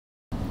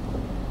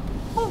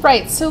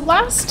Right, so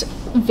last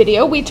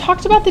video we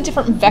talked about the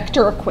different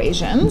vector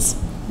equations.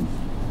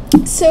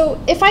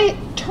 So if I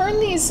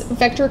turn these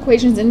vector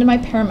equations into my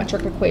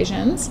parametric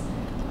equations,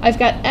 I've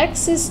got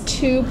x is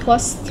 2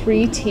 plus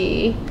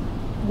 3t,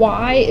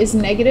 y is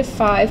negative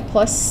 5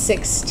 plus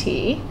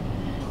 6t,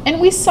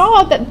 and we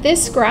saw that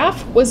this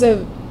graph was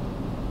a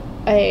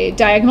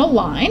diagonal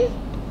line.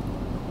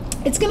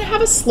 It's going to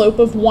have a slope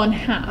of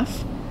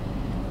 1/2.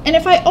 And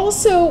if I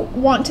also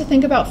want to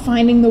think about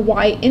finding the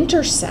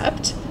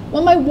y-intercept,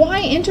 well, my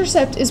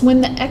y-intercept is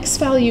when the x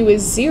value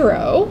is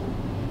 0.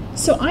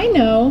 So I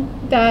know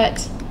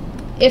that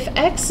if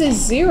x is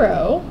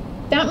 0,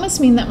 that must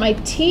mean that my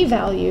t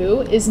value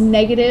is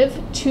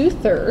negative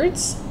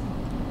 2/3.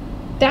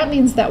 That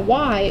means that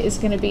y is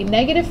going to be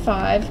negative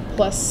 5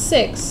 plus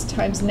 6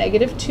 times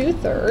negative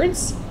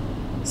 2/3.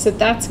 So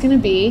that's going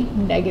to be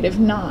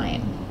negative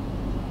 9.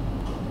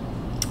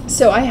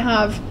 So I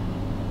have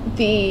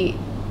the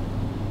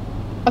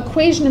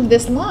equation of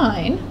this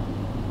line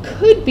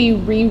could be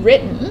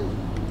rewritten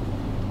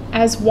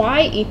as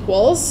y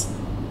equals,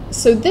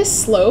 so this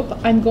slope,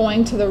 I'm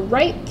going to the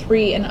right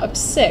 3 and up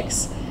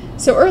 6.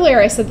 So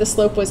earlier I said the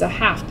slope was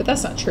 1/2, but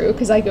that's not true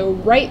because I go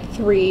right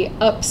 3,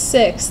 up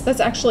 6. That's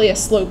actually a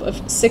slope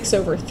of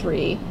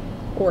 6/3,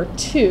 or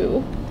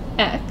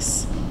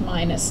 2x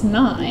minus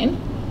 9.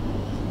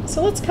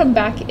 So let's come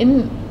back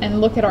in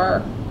and look at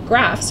our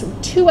graph. So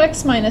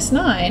 2x minus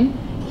 9,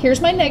 here's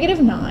my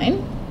negative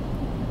 9.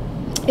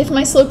 If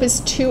my slope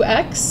is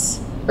 2x,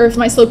 or if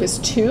my slope is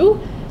 2,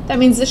 that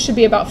means this should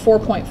be about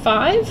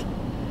 4.5.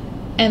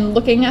 And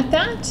looking at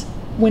that,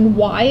 when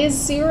y is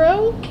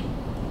 0,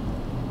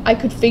 I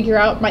could figure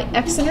out my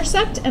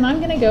x-intercept, and I'm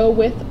going to go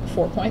with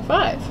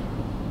 4.5.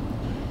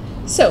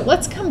 So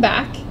let's come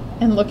back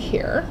and look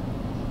here.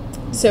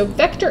 So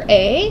vector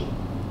A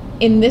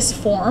in this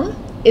form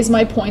is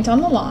my point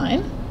on the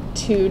line,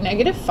 2,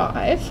 negative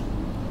 5.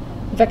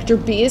 Vector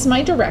B is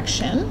my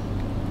direction,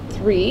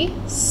 3,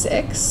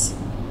 6.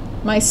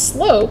 My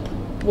slope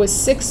was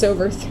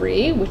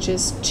 6/3, which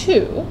is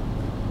 2.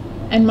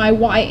 And my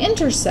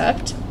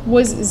y-intercept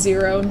was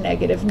 0,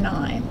 negative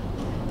 9.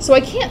 So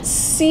I can't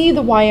see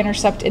the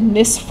y-intercept in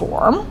this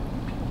form,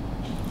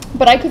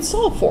 but I could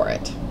solve for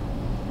it.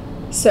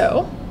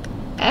 So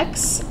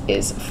x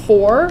is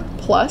 4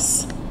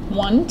 plus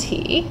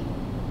 1t,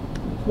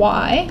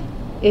 y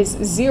is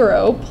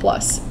 0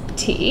 plus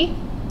t.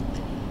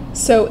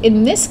 So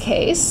in this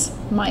case,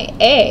 my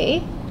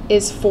a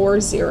is 4,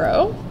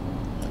 0.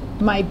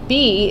 My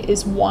b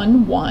is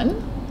 1,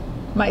 1.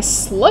 My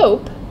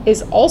slope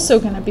is also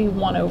going to be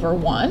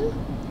 1/1.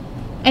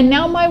 And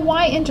now my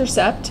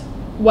y-intercept,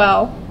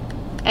 well,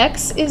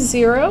 x is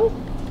 0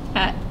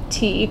 at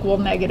t equal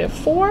negative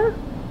 4.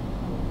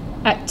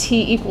 At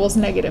t equals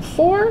negative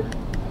 4,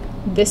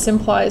 this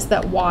implies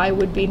that y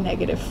would be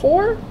negative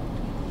 4.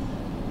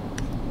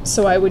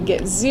 So I would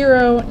get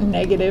 0,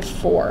 negative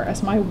 4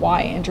 as my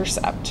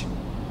y-intercept.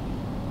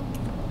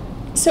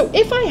 So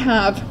if I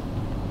have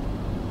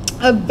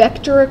a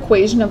vector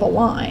equation of a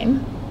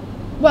line,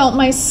 well,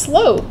 my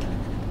slope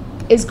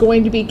is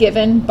going to be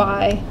given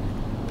by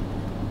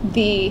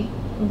the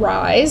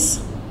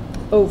rise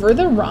over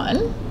the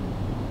run,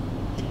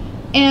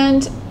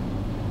 and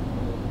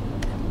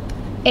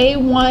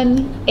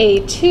A1,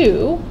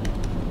 A2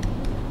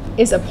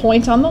 is a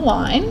point on the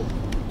line,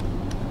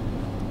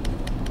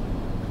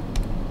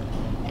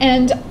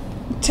 and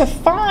to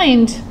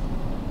find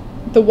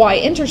the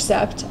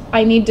y-intercept,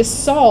 I need to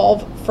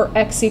solve for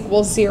x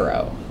equals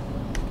 0.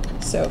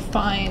 So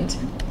find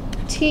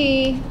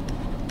t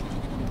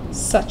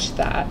such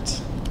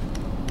that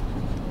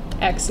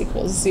x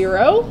equals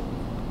 0.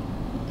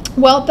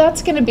 Well,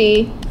 that's going to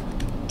be,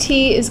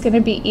 t is going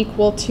to be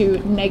equal to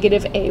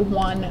negative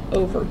a1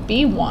 over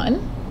b1.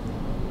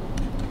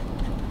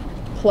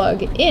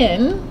 Plug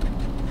in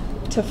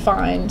to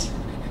find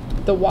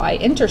the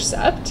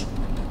y-intercept.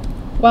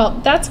 Well,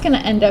 that's going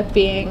to end up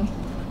being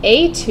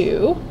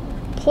a2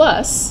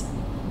 plus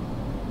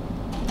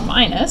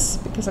minus,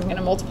 because I'm going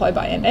to multiply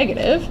by a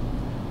negative,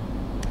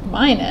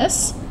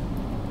 minus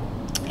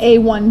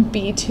a1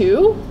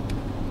 b2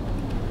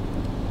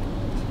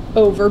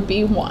 over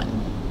b1.